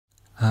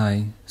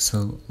Hi,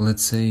 so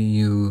let's say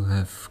you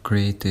have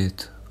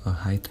created a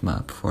height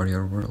map for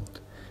your world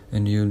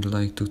and you'd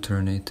like to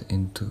turn it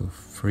into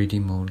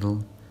 3D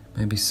model,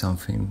 maybe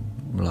something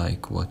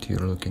like what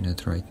you're looking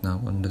at right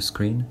now on the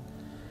screen.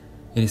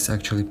 It is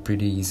actually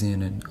pretty easy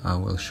and I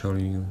will show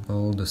you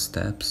all the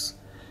steps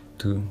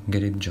to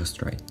get it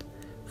just right.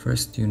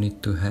 First you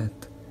need to head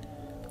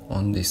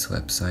on this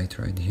website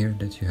right here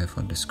that you have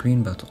on the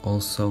screen, but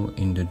also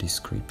in the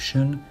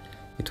description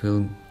it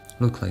will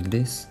look like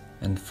this.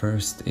 And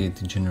first it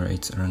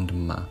generates a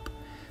random map.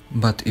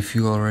 But if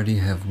you already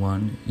have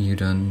one, you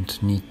don't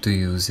need to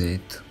use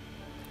it.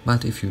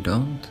 But if you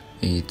don't,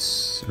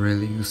 it's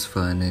really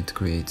useful and it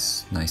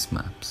creates nice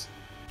maps.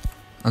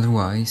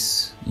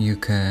 Otherwise, you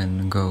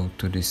can go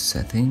to the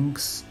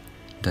settings,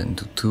 then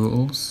to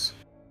tools,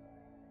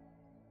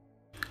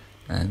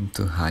 and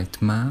to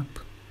Heightmap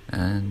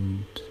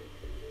and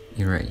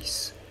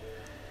erase.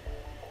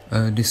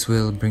 This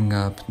will bring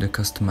up the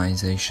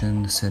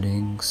customization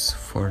settings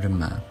for the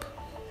map.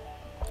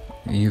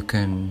 You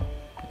can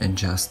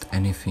adjust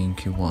anything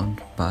you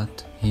want,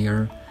 but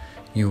here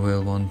you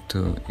will want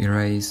to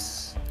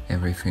erase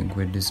everything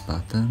with this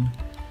button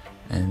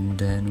and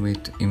then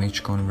with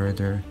image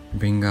converter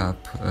bring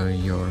up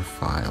your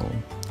file.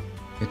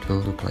 It will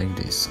look like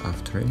this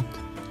after it.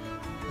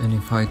 And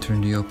if I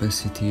turn the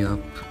opacity up,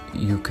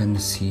 you can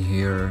see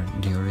here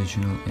the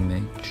original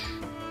image.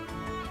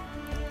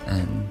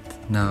 And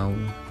now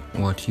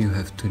what you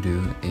have to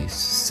do is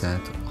set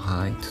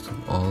height to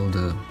all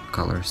the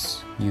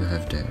colors you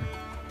have there.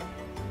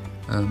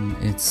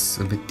 It's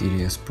a bit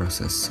tedious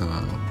process, so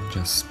I'll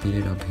just speed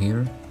it up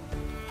here.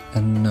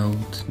 And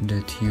note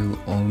that you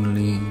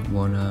only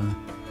wanna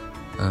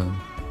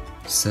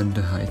set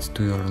the height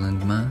to your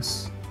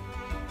landmass,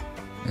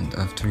 and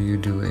after you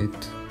do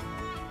it,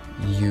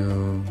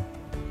 you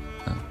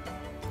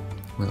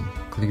will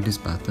click this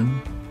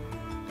button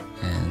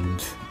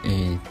and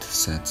it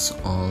sets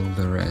all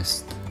the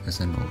rest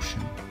as an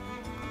ocean,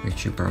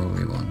 which you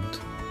probably want.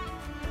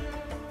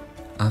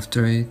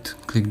 After it,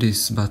 click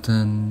this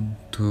button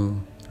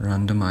to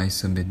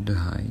randomize a bit the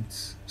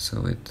heights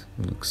so it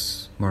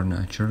looks more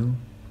natural,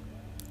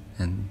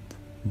 and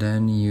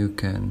then you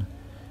can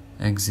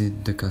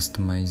exit the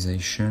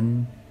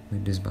customization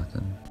with this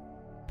button.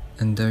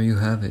 And there you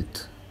have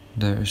it.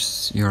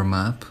 There's your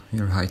map,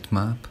 your height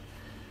map,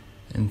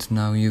 and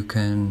now you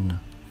can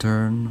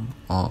turn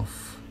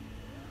off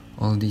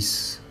all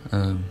these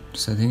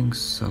settings,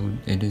 so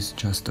it is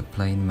just a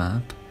plain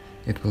map.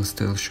 It will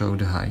still show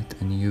the height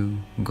and you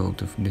go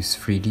to this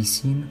 3D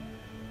scene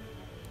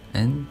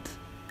and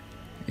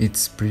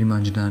it's pretty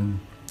much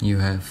done. You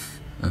have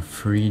a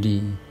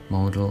 3D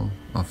model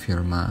of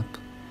your map.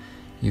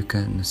 You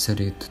can set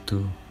it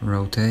to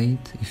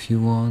rotate if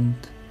you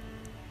want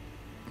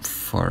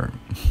for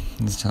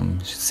some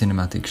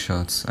cinematic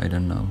shots, I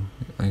don't know.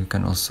 You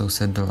can also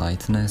set the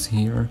lightness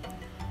here,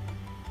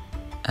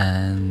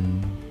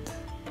 and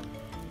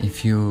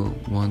if you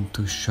want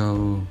to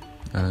show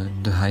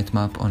the height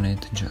map on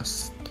it,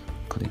 just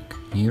click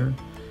here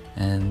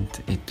and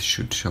it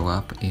should show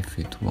up. If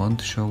it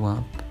won't show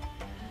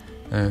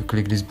up,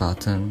 click this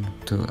button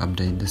to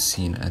update the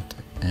scene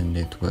and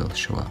it will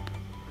show up.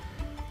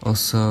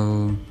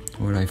 Also,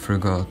 what I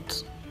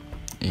forgot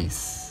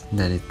is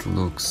that it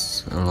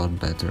looks a lot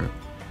better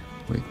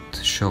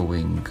with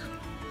showing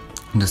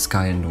the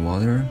sky and the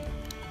water,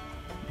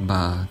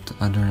 but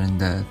other than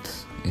that,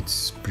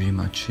 it's pretty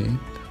much it.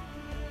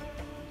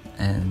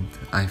 And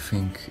I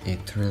think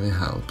it really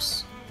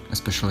helps,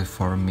 especially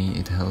for me.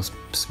 It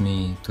helps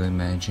me to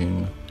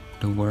imagine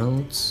the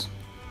worlds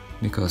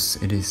because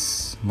it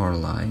is more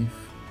alive.